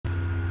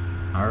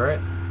Alright.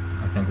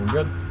 I think we're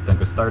good. I think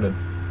we started.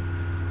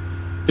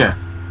 Yeah.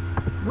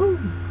 Woo!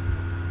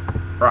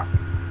 Rock.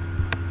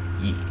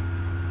 Yeah.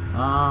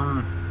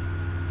 I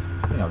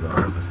think I'll go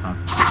first this time.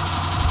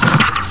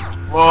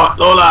 Whoa,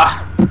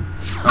 Lola!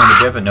 Oh, did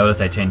you haven't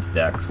noticed I changed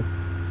decks?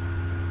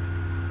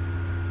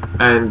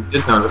 And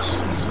did notice.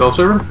 Skull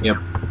Server? Yep.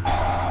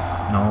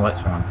 No, Light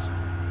Swans.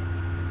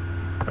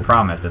 I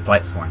promise, it's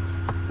Light Swans.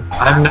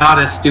 I'm not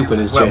as stupid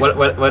as Jason.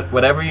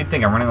 Whatever you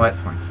think, I'm running Light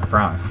Swans. I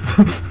promise.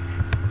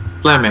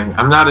 Fleming,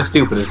 I'm not as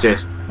stupid as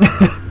Jason.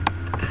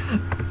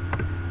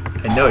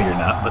 I know you're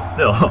not, but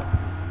still.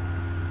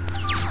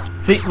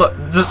 See, look,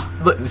 just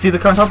look. See the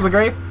card on top of the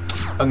grave?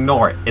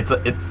 Ignore it. It's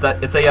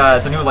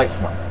a new Light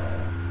Swarm.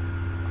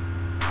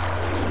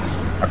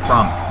 I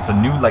promise, it's a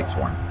new Light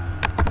Swarm.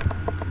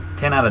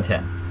 10 out of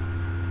 10.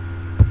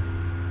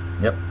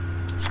 Yep.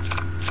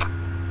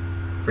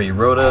 Free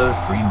Rhodas,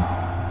 free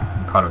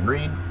Pot of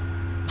Greed.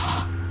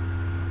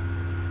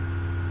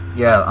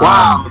 Yeah.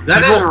 Wow,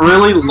 that is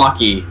really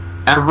lucky.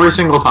 Every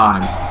single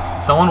time.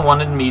 Someone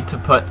wanted me to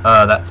put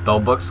that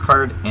Spellbooks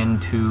card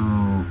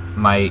into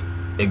my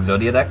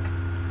Exodia deck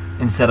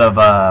instead of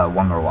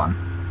Wonder One.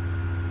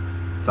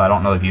 So I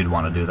don't know if you'd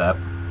want to do that.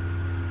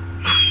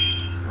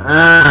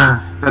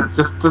 That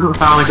just doesn't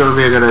sound like it would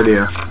be a good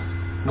idea.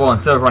 Well,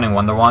 instead of running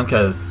Wonder One,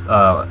 because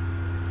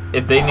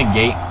if they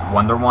negate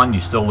Wonder One,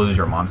 you still lose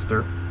your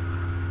monster.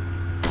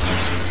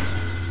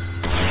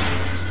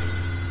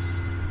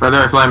 By the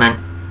way, Flaming,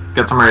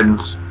 get some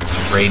Raidens.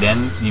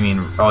 Raidens? You mean...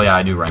 Oh yeah,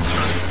 I do run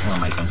three. What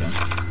am I thinking?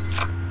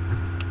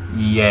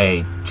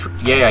 Yay.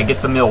 Yay, I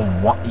get the mill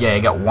one... Yeah, I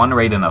got one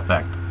Raiden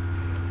effect.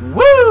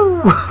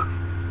 Woo!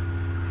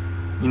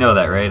 You know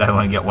that, right? I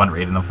want to get one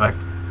Raiden effect.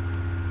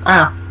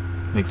 Ah.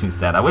 Makes me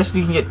sad. I wish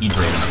you can get each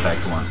Raiden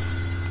effect once.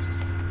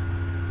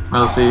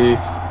 Melisseek.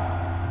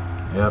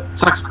 Yep.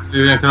 Sucks because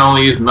you can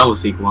only use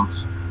Melisseek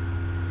once.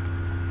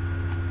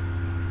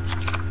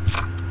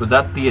 Was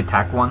that the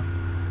attack one?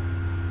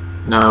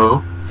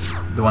 No.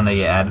 The one that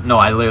you added? No,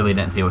 I literally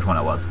didn't see which one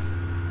it was.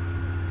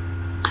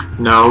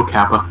 No,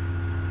 Kappa.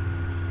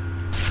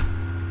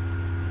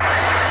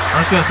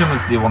 I'm just gonna assume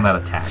it's the one that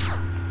attacked,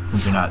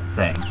 since you're not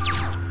saying.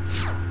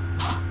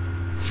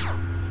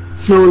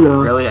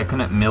 Lola. Really? I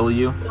couldn't mill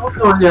you?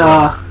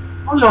 Lola.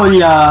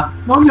 Lola.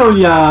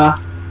 Lola.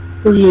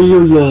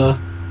 Lola.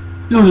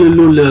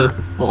 Lola.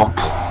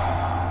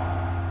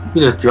 Oh.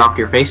 You just dropped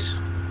your face.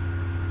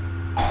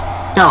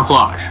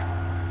 Camouflage.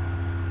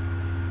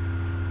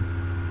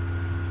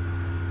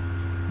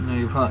 No,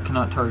 your opponent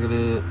cannot target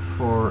it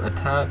for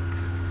attacks.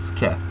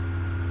 Okay.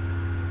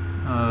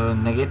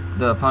 Negate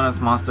the opponent's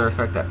monster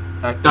effect that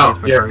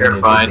activates by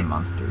targeting the existing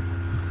monster.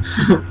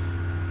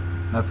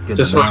 That's good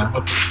to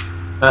know.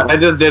 I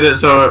just did it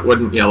so it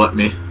wouldn't yell at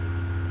me.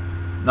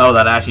 No,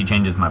 that actually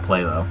changes my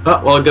play though.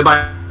 Oh, well,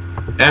 goodbye.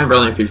 And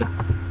Brilliant Fusion.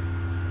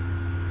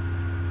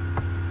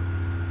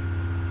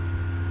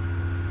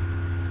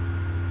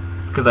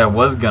 Because I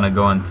was gonna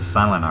go into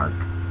Silent Arc.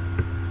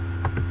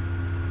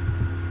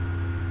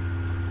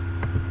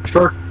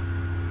 Sure.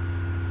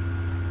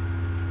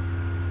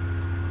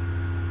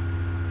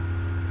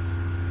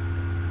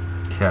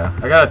 Okay,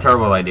 I got a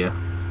terrible idea.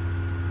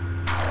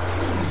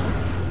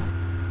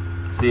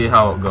 See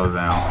how it goes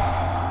out.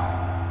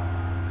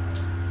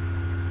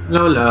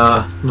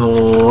 Lola,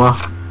 no.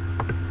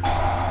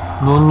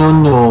 No, no,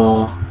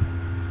 no.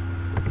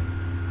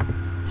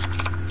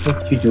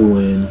 What you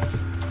doing?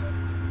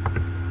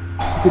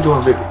 What you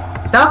doing, baby?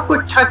 Stop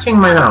with touching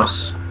my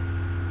mouse.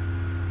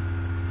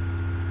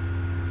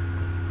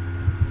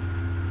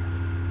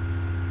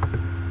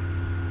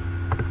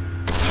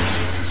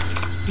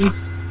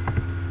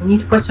 I need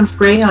to put some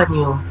spray on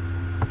you.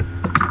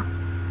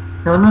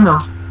 No, no, no.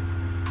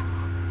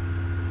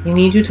 I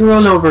need you to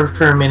roll over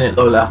for a minute,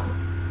 Lola.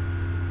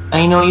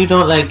 I know you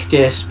don't like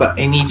this, but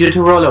I need you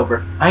to roll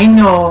over. I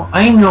know.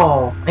 I'm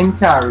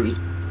sorry.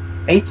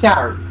 I'm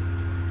sorry.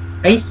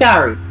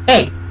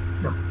 Hey!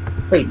 No,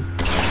 wait.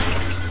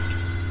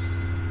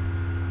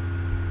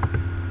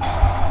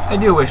 I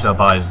do wish to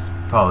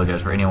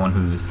apologize for anyone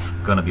who's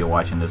gonna be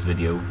watching this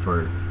video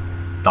for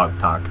dog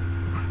talk.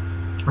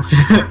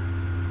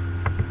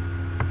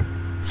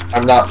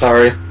 I'm not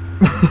sorry.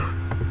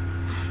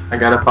 I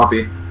got a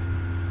puppy.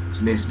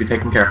 She needs to be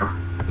taken care of.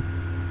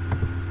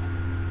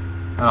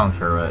 I don't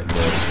care what it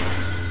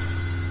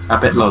does. I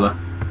bet Lola.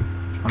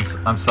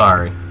 I'm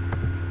sorry.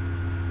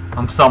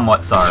 I'm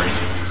somewhat sorry.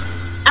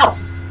 Ow!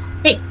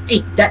 Hey,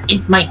 that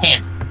is my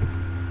hand.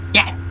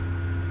 That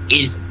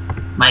is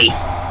my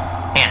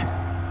hand.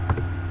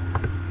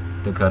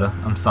 Dakota,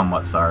 I'm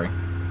somewhat sorry.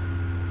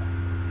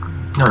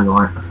 No, you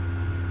aren't.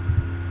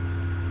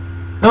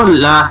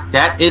 Lola,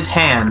 that is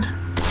hand.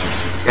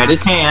 That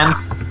is hand.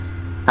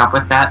 Stop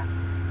with that.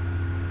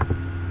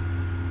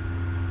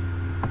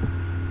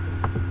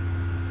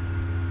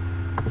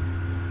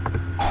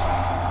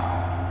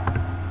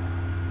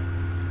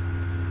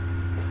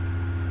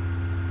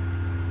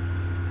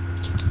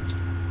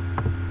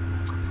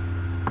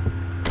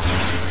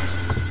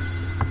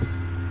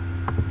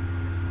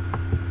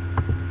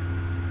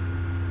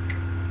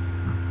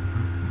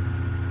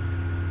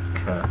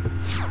 Okay.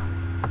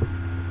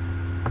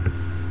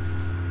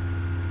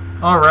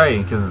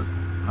 Alright, because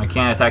I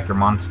can't attack your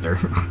monster.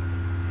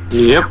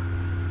 Yep.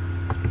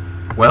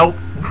 Well,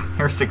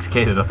 here's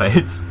 6k to the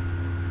face.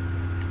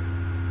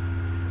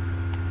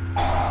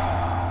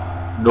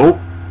 Nope.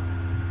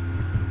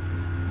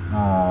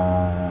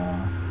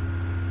 Aww.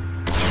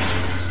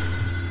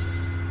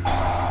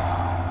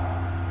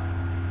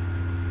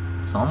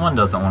 Someone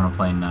doesn't want to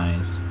play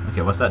nice.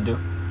 Okay, what's that do?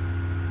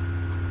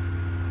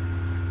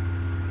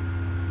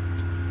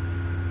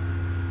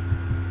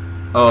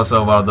 Oh,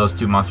 so while those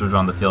two monsters are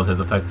on the field,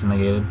 his effect's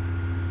negated?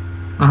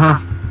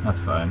 That's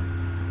fine.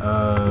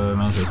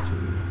 Mine says 2.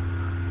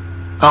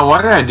 Oh,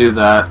 why did I do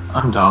that?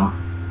 I'm dumb.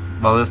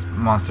 Well, this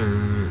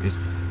monster is...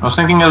 I was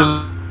thinking it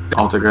was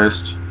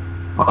Altergeist.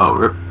 Oh,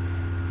 rip.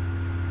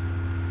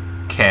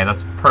 Okay,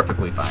 that's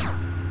perfectly fine.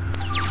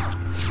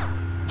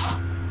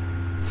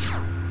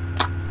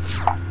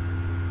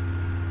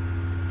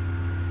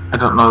 I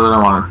don't know that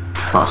I want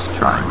to trust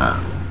trying that.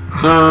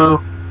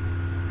 So,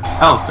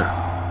 Alistair.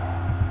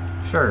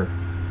 Sure.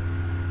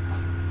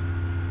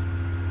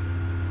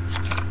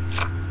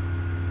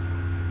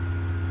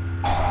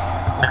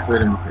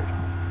 Activate invocation.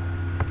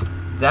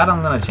 That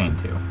I'm gonna chain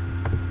to.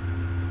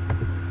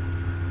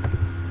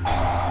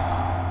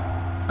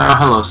 Oh,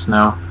 hello,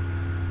 Snow.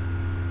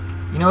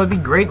 You know, it'd be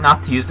great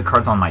not to use the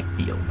cards on my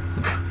field.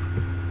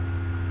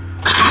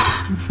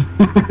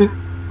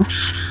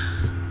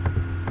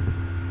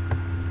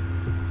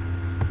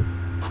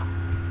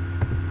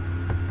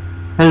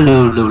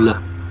 Hello,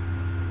 Lola.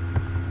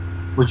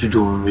 What you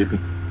doing, baby?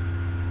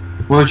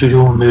 What you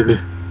doing, baby?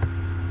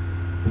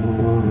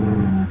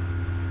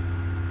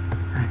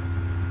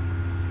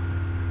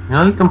 You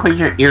know, you can put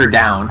your ear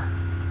down.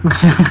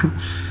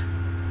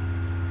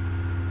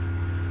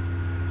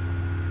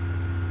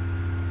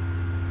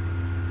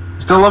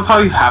 Still love how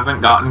you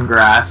haven't gotten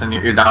grass and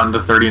you're down to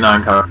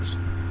 39 cards.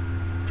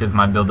 Because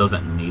my build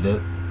doesn't need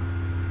it.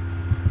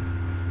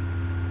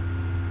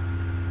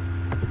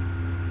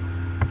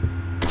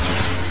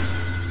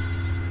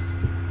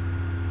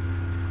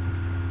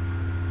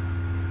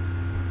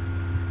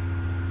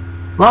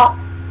 Well,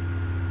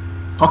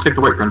 I'll take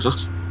the White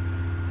Princess.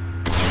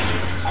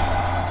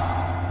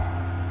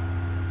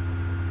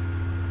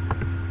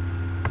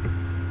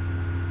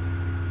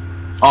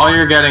 All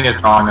you're getting is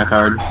drawing a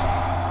card.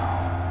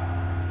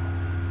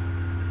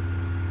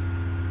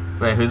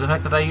 Wait, whose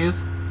effect did I use?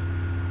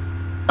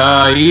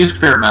 You use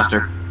Spirit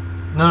Master.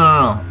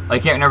 No. I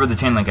can't remember the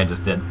chain link I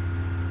just did.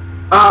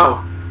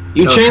 Oh,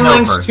 you No, chain Snow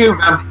links first.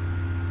 to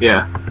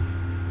yeah.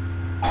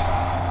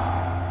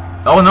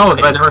 Oh no,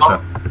 it's vice No.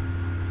 versa.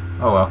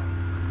 Oh well.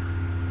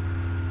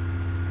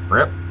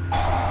 Rip.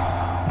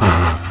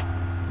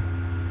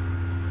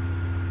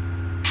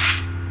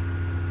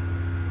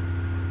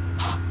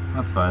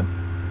 That's fine.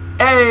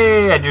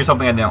 Hey, I drew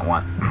something I didn't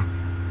want.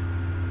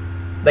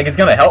 Like, it's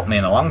gonna help me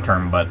in the long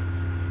term, but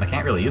I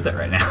can't really use it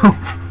right now.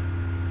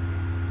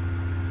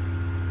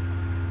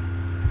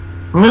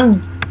 I'm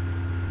gonna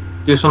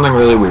do something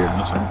really weird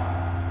this time.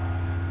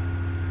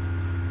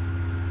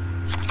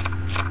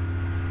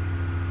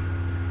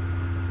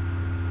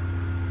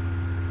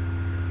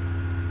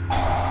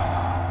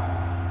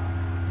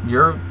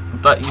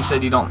 Thought you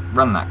said you don't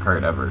run that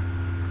card ever.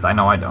 'Cause I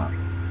know I don't.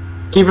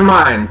 Keep in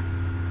mind,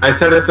 I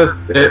said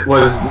it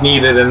was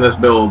needed in this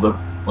build,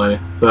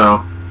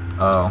 so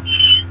Oh.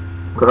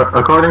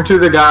 according to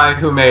the guy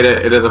who made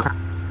it, it is a.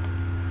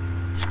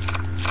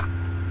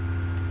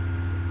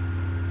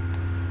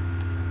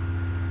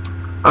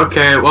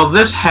 Okay, well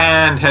this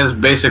hand has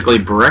basically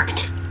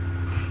bricked.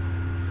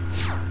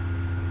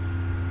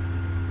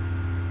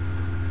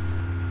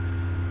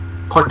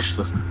 Punch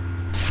this.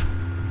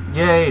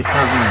 Yay, Snow's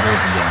in the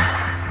booth again.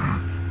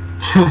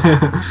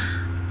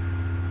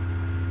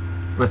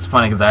 Which is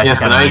funny because I actually Yes,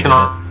 but kind now of you can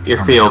on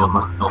your field.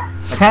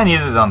 I kind of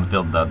needed it on the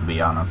field though, to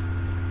be honest.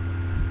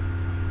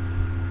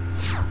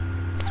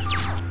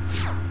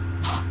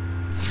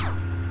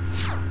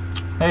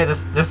 Hey,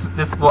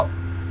 this will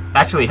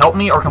actually help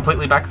me or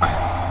completely backfire.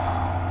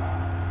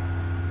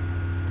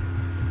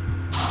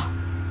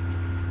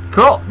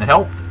 Cool, it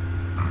helped.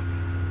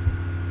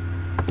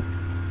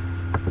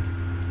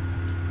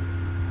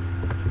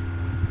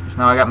 Just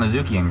now I got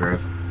Mizuki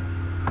engraved.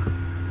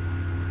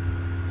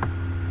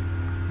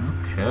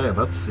 Okay,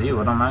 let's see,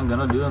 what am I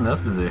gonna do in this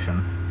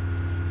position?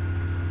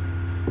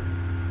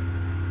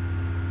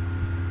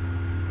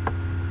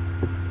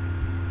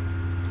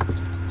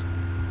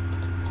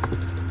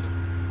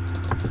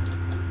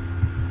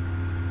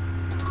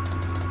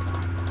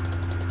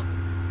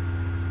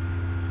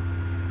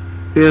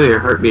 Feel your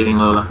heart beating,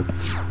 Lola.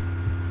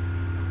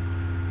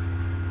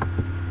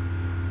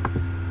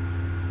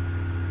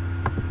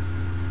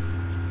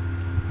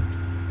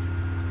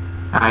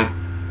 Hi.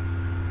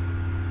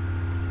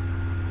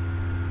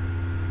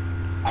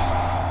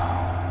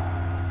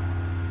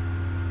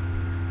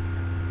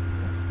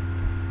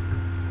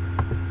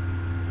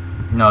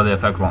 No, the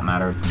effect won't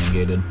matter, it's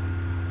negated.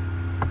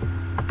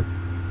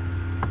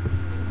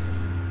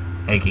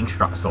 Hey, King's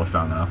still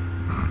strong enough.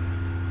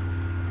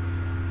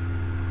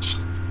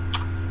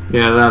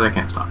 Yeah, that I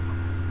can't stop.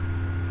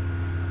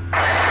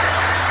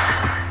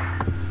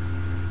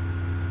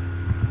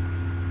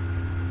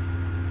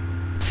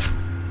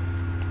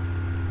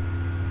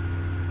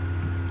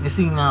 You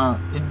see, now,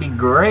 it'd be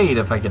great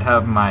if I could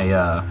have my,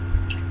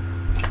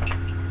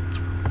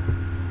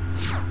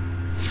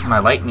 my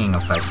lightning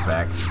effect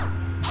back.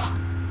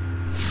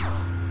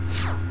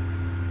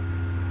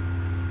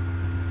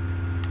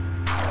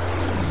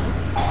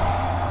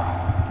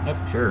 Yep,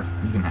 sure.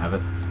 You can have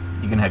it.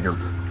 You can have your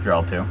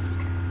drill too.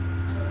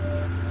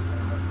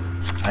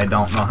 I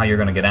don't know how you're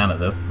gonna get out of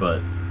this,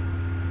 but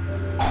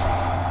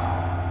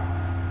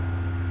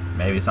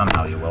maybe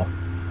somehow you will.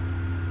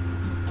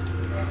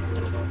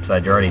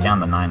 Besides, you're already down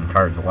to 9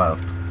 cards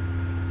left.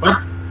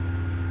 What?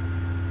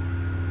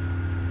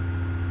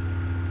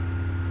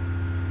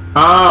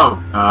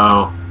 Oh,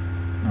 oh.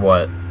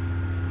 What?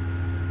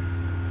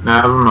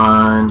 Never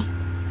mind.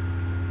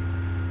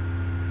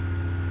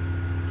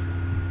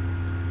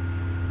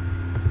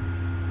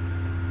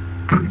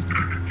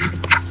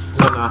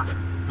 Lola,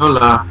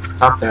 Lola,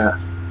 stop that.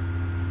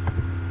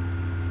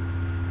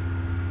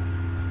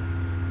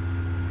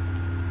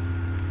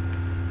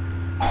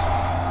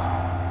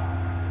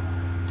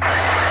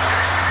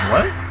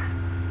 What?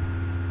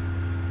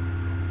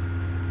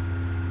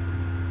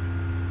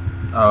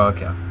 Oh,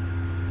 okay.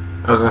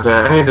 I was gonna say,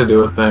 I need to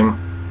do a thing.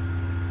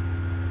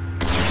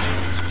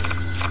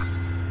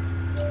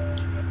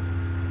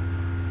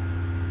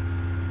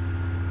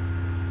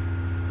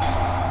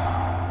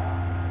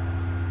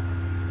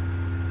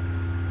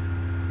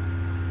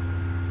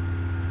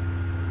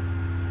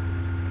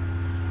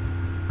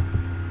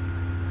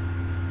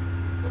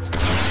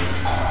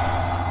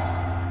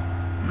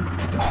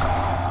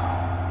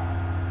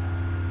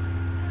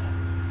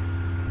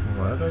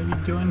 What are you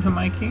doing to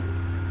my king?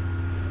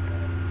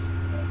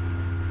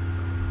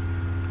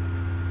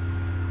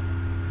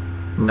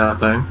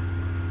 Nothing.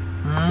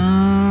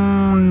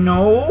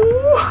 No.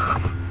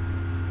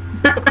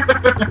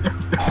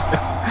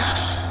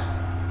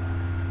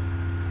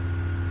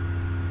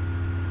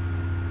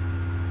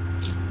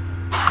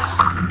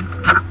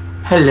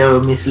 Hello,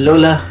 Miss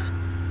Lola.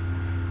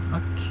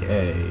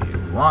 Okay,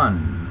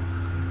 1.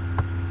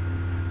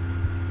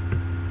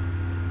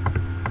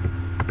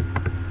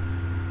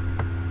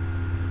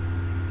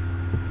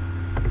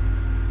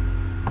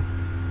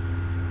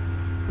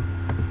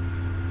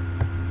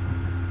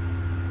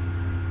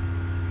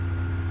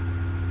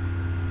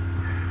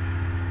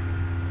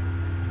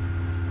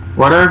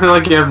 Why do I feel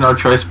like you have no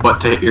choice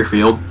but to hit your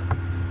field?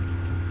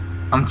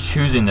 I'm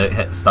choosing to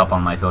hit stuff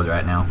on my field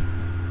right now.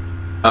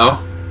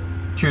 Oh?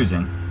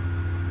 Choosing.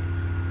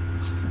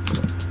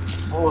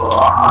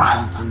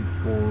 Ugh. 1, 2, 3,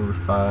 4,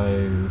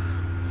 5,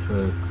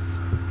 6.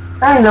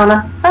 Sorry,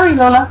 Lola. Sorry,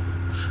 Lola.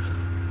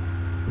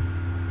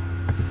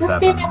 Just be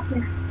 7. back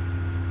here.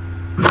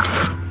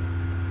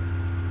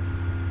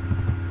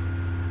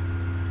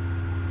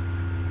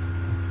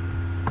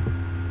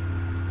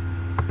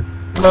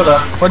 Lola,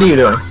 what are you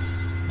doing?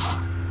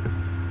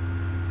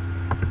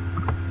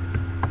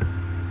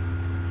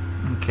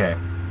 Okay.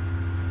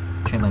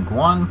 Chain link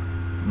 1.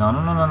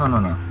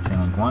 No. Chain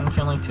link 1,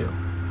 chain link 2.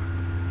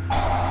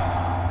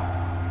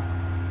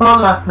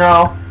 Lola,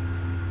 no.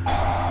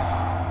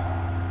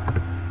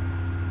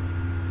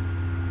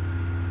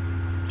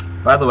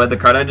 By the way, the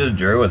card I just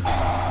drew was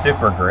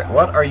super great.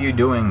 What are you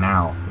doing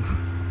now?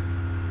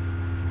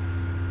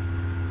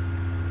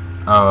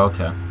 Oh,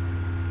 okay.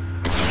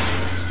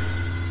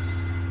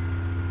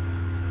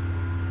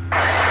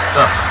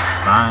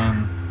 Ugh,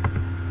 fine.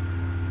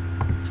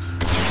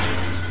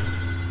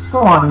 Go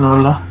on,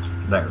 Lola.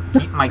 There,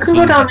 keep my You can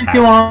king's go down if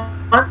you attack.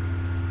 want.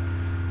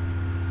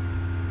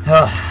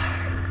 Ugh.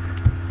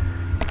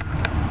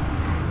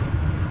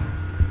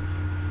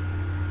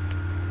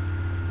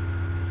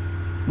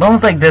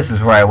 Moments like this is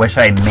where I wish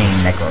I'd main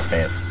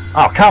Necroface.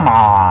 Oh, come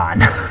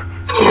on!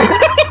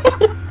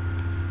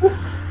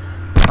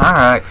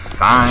 Alright,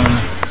 fine.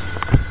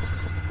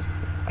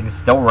 I can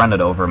still run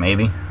it over,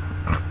 maybe.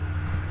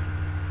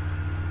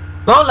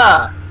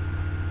 Lola!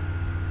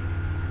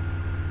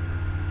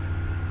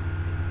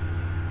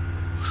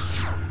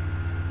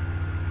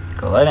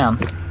 Go lay down.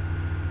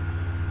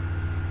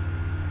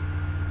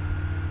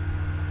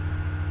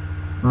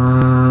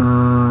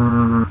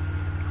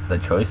 The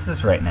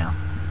choices right now.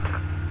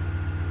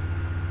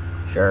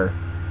 Sure.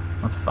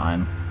 That's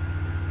fine.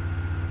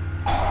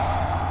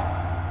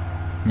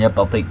 Yep,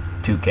 I'll take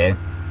 2K.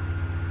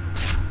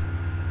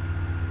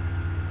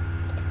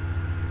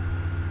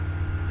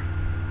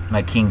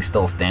 My king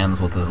still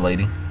stands with his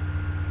lady.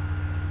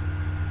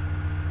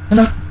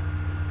 Hello.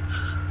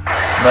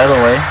 By the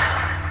way,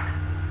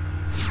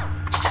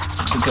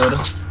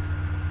 Dakota,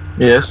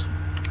 Yes.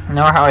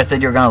 remember how I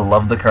said you were gonna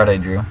love the card I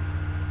drew?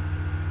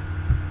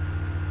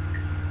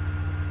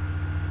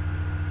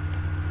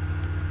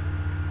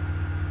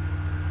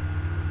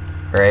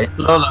 Right?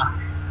 Lola.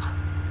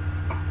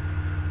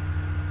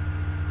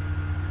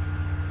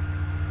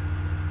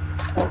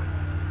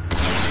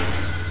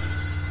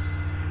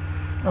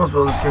 As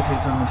well as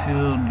characters on the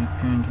field, you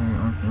can turn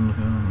your arms in the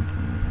field.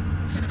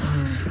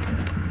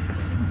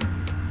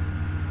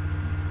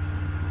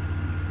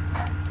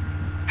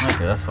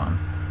 Okay, that's fun.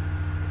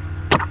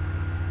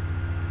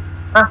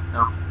 Ah,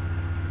 no.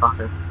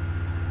 Okay.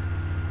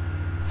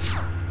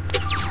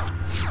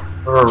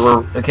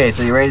 Okay,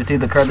 so you ready to see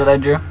the card that I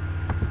drew?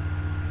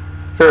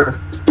 Sure.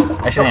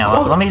 Actually, yeah,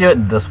 let me do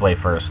it this way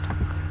first.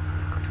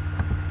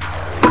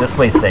 This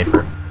way's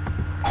safer.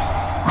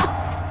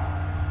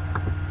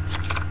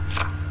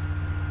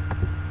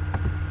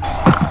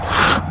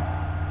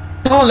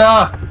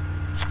 Lola!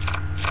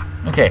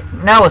 Okay,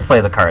 now let's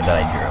play the card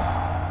that I drew.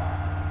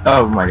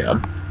 Oh my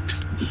god.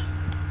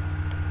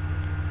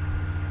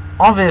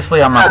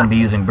 Obviously, I'm not going to be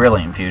using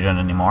Brilliant Fusion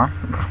anymore.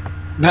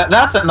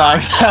 That's a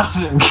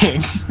 9,000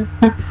 king.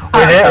 Wait,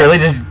 it really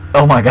just...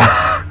 Oh my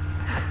god.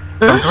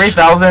 From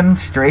 3,000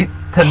 straight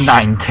to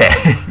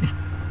 9k.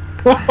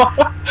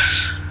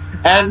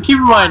 And keep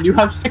in mind, you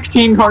have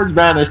 16 cards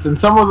banished,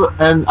 and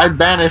and I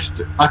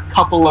banished a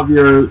couple of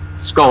your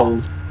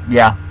skulls.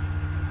 Yeah.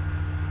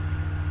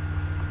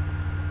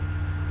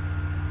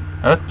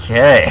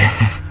 Okay.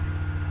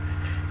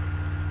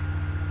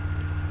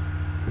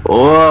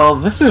 Well,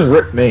 this has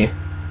ripped me.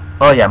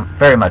 Oh yeah,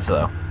 very much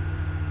so.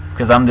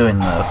 Because I'm doing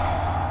this.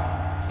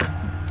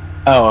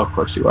 Oh, of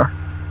course you are.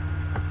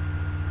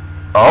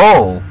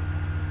 Oh.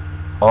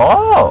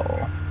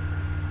 Oh.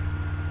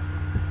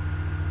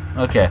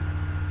 Okay.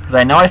 Because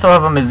I know I still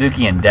have a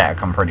Mizuki in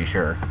deck, I'm pretty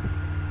sure.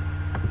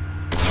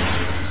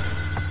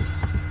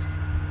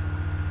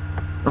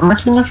 I'm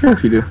actually not sure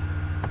if you do.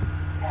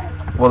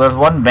 Well, there's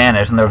one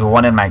banished and there's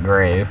one in my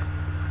grave.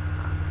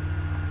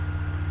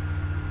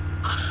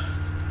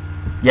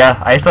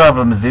 Yeah, I still have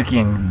a Mizuki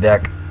in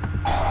deck.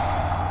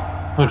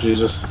 Oh,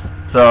 Jesus.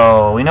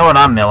 So, we know what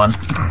I'm milling.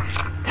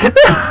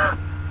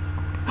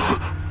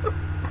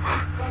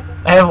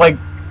 I have like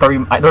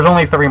there's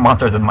only 3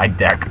 monsters in my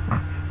deck.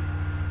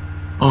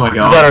 Oh my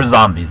god. That are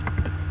zombies.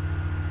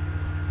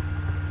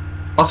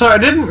 Also, I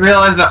didn't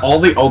realize that all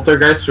the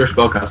Altergeists were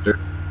spellcaster.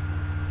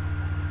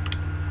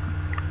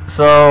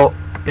 So,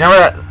 you know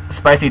that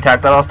spicy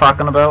attack that I was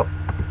talking about?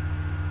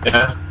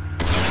 Yeah.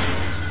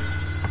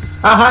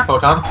 Oh, hi,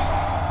 Photon.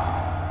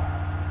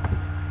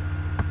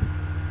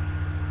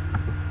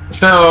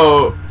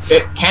 So,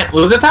 it can't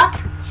lose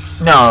attack?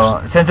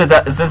 No, since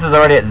it's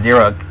already at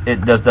 0,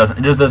 it just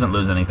doesn't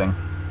lose anything.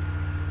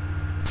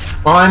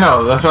 Well, I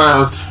know. That's why I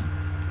was.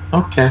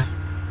 Okay.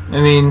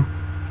 I mean,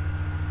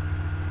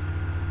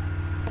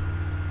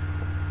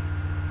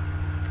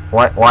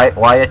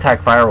 why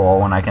attack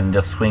Firewall when I can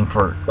just swing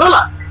for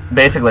Lola.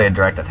 basically a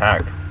direct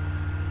attack?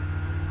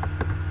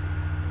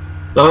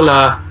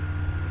 Lola.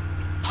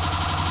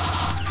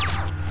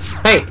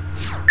 Hey.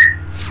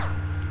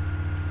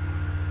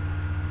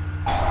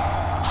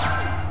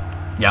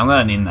 Yeah, I'm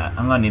gonna need that.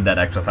 I'm gonna need that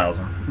extra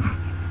 1,000.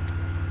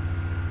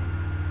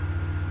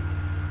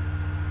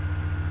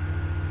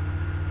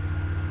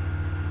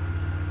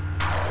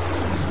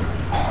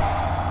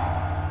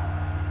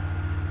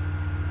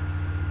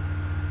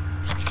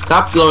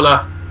 Stop,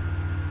 Lola.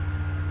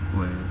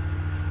 Wait.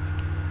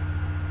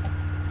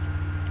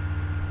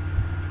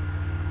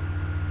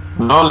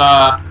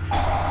 Lola.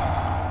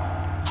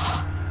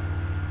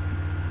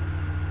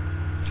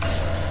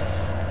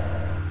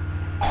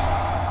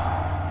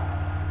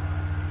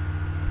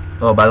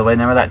 Oh, by the way,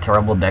 remember that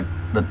terrible deck,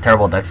 the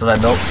terrible decks that I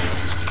built?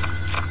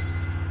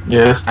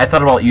 Yes. I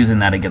thought about using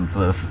that against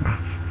this.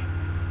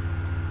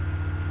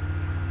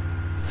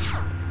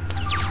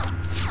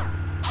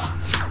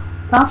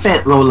 Stop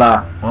it,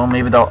 Lola. Well,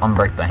 maybe they'll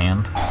unbreak the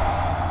hand.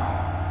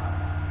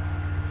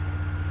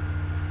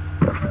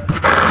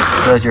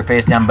 So is your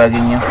face down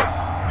bugging you?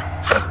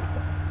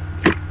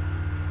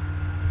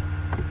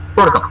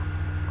 Protocol.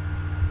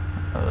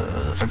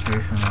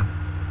 Activation.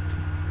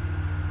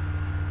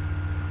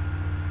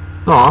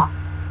 Aw.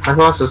 My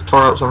glasses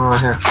tore up some of my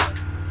hair.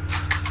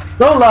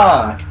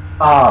 Lola!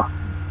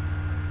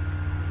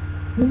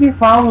 What's your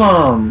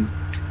problem?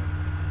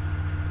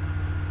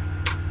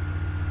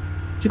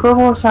 Did you go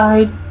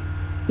outside?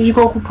 Did you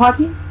go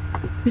potty?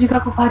 Did you go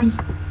potty?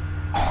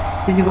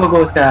 Did you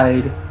go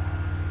outside?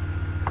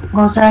 Go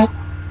outside?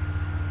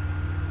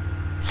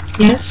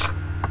 Yes?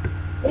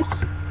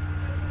 Yes?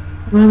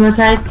 You wanna go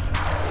outside?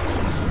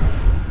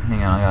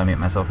 Hang on, I gotta mute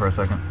myself for a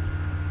second.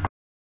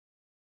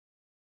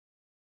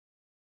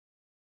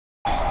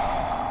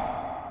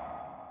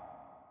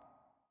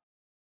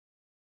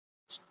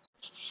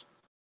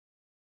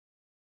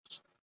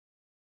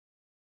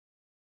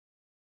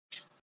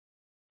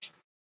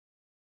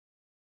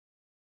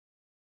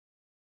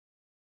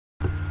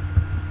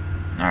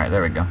 Alright,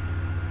 there we go.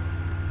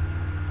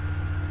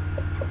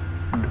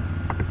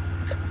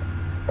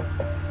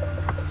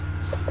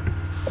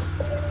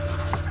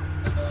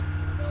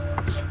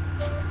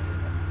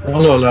 Oh,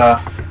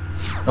 Lola.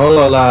 Oh,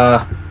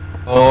 Lola.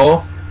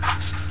 Oh.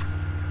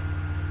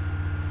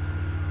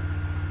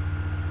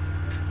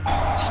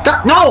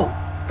 Stop! No!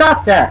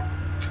 Stop that!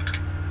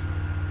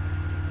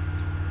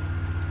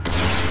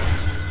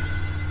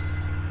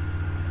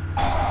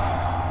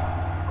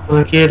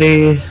 Hello,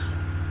 kitty.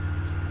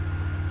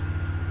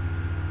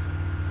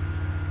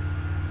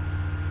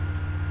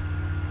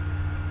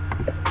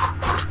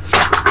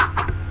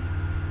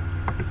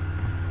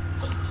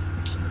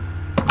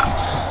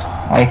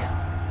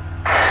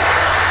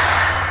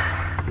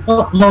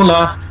 Oh,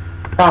 Lola,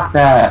 stop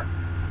that.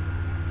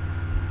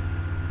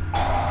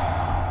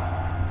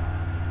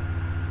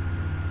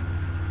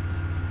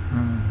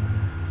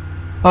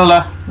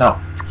 Lola, no.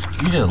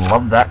 You just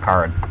love that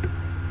card.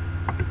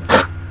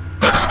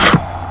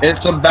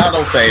 It's a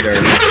battle fader.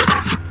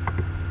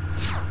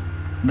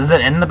 Does it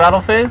end the battle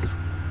phase?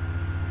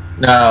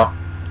 No.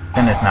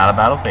 Then it's not a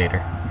battle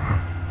fader.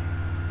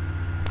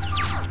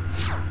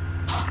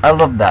 I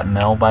love that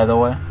mill, by the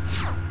way.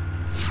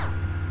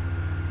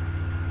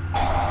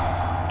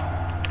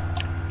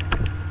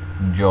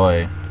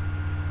 Joy.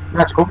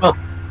 That's cool.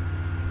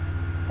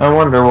 I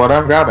wonder what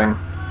I'm grabbing.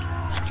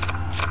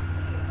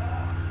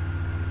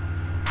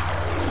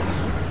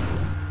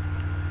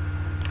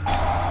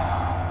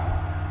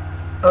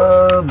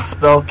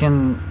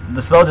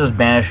 The spell just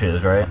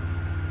banishes, right?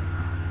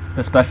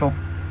 The special?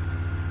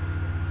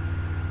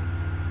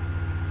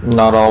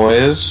 Not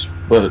always,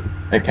 but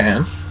it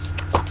can.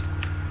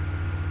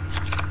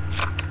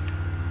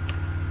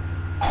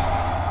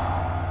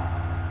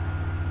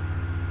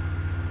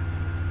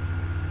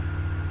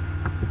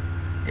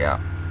 Yeah.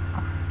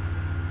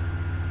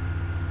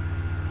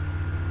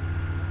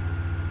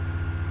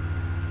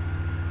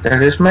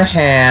 There is my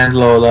hand,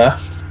 Lola.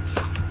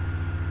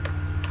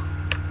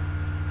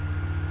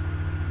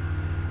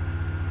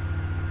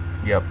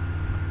 Yep.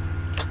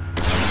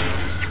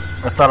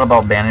 I thought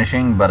about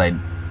banishing, but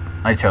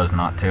I chose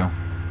not to.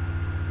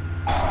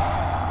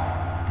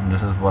 And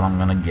this is what I'm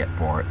gonna get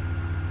for it.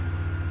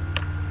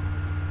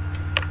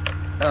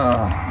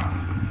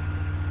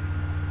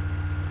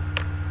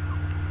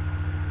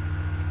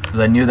 Because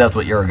I knew that's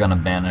what you were gonna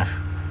banish.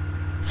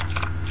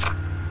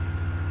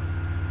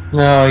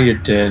 No, you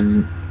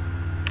didn't.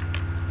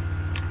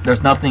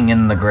 There's nothing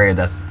in the grave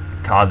that's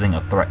causing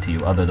a threat to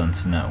you other than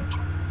snow.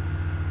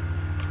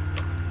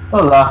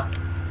 Lola.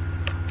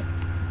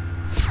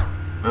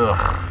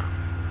 Ugh.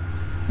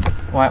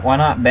 Why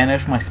not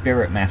banish my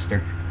spirit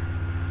master?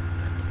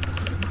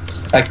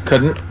 I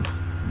couldn't.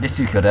 Yes,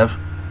 you could have.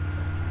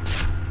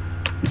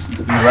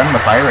 You run the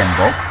fire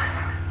invoke.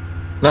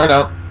 No,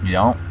 no. You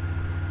don't?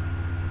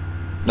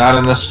 Not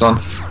in this one.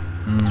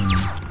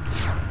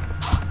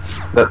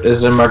 That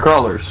is in my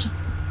crawlers.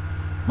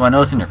 Well, I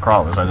know it's in your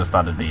crawlers. I just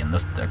thought it'd be in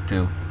this deck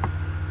too.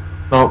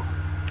 Nope.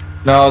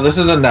 No, this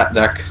is a net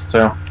deck,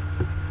 so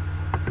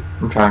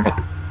I'm trying it.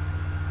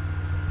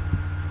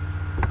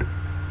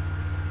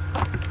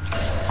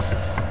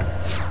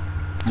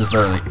 Just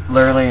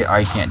literally,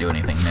 I can't do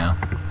anything now.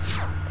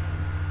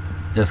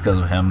 Just because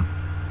of him.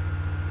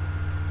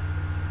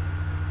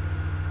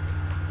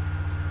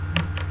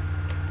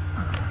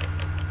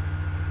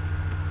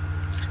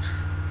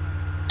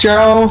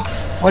 Joe,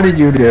 what did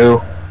you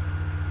do?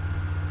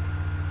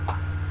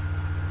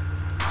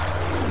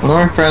 One of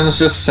my friends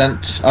just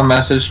sent a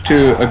message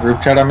to a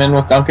group chat I'm in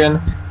with Duncan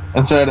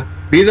and said,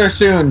 "Be there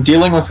soon,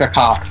 dealing with a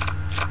cop."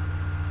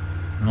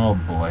 Oh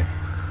boy.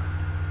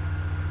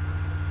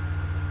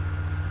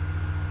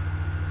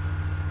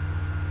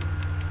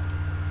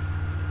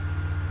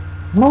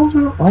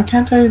 Why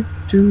can't I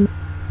do...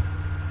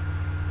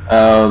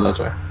 Oh, that's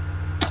why.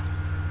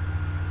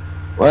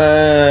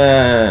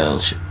 Well,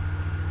 shit.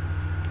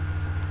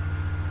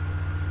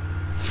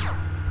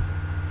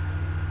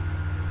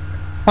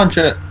 Punch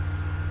it.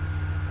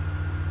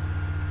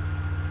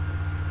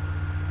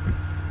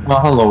 Oh,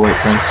 hello, White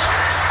Prince.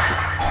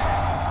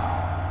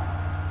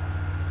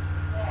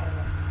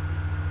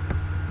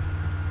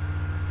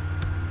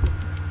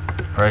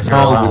 Surprised you're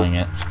allowing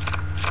it.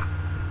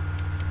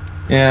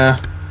 Yeah.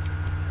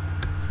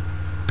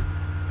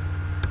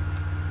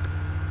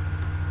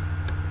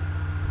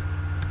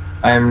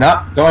 I am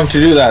not going to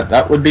do that.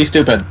 That would be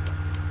stupid.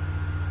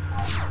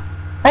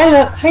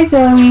 Hi,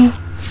 Zoe.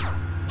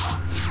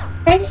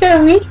 Hi,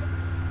 Zoe.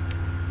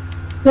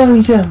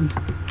 Zoe.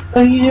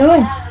 What are you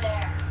doing?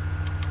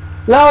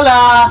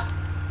 Lola!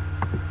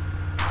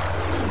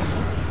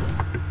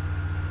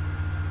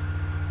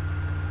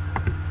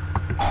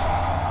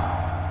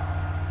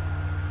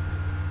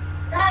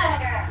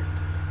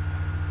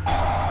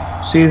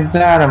 See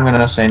that? I'm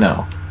gonna say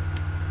no.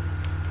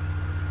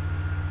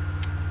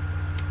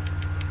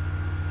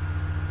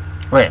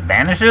 Wait, it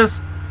vanishes?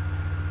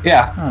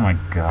 Yeah. Oh my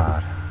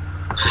god.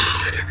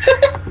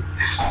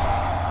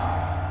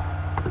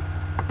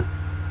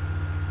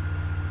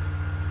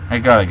 I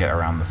gotta get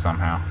around this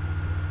somehow.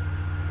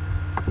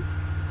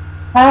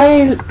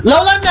 Hi,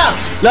 Lola, no!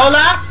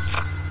 Lola!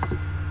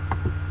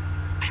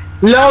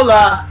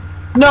 Lola!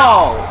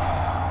 No!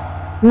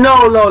 No,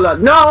 Lola,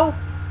 no!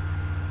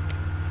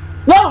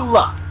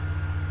 Lola!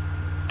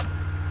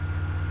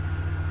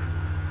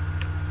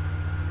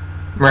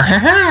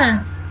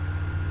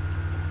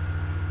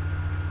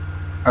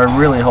 I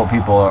really hope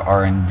people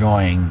are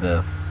enjoying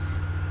this.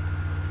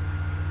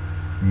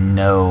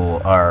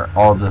 No, or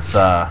all this,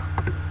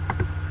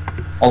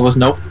 All this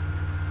nope.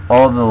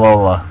 all the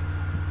Lola.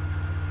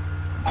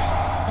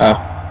 Oh.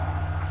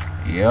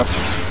 Yep.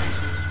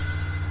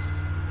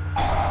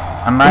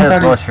 I might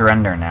as well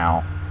surrender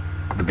now,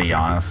 to be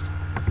honest.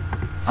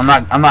 I'm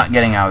not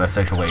getting out of the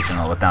situation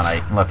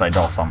unless I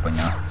draw something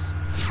else.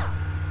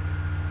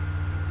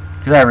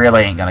 Because I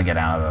really ain't gonna get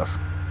out of this.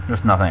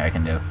 There's nothing I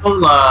can do.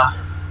 Lola.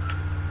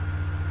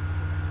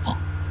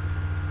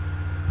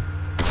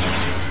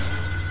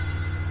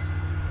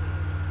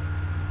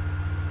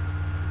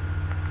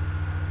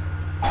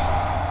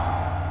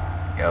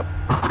 Yep.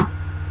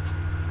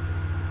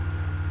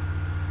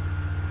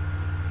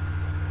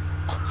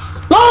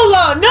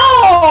 Lola,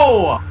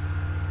 no!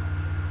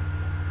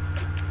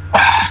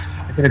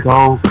 I gotta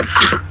go.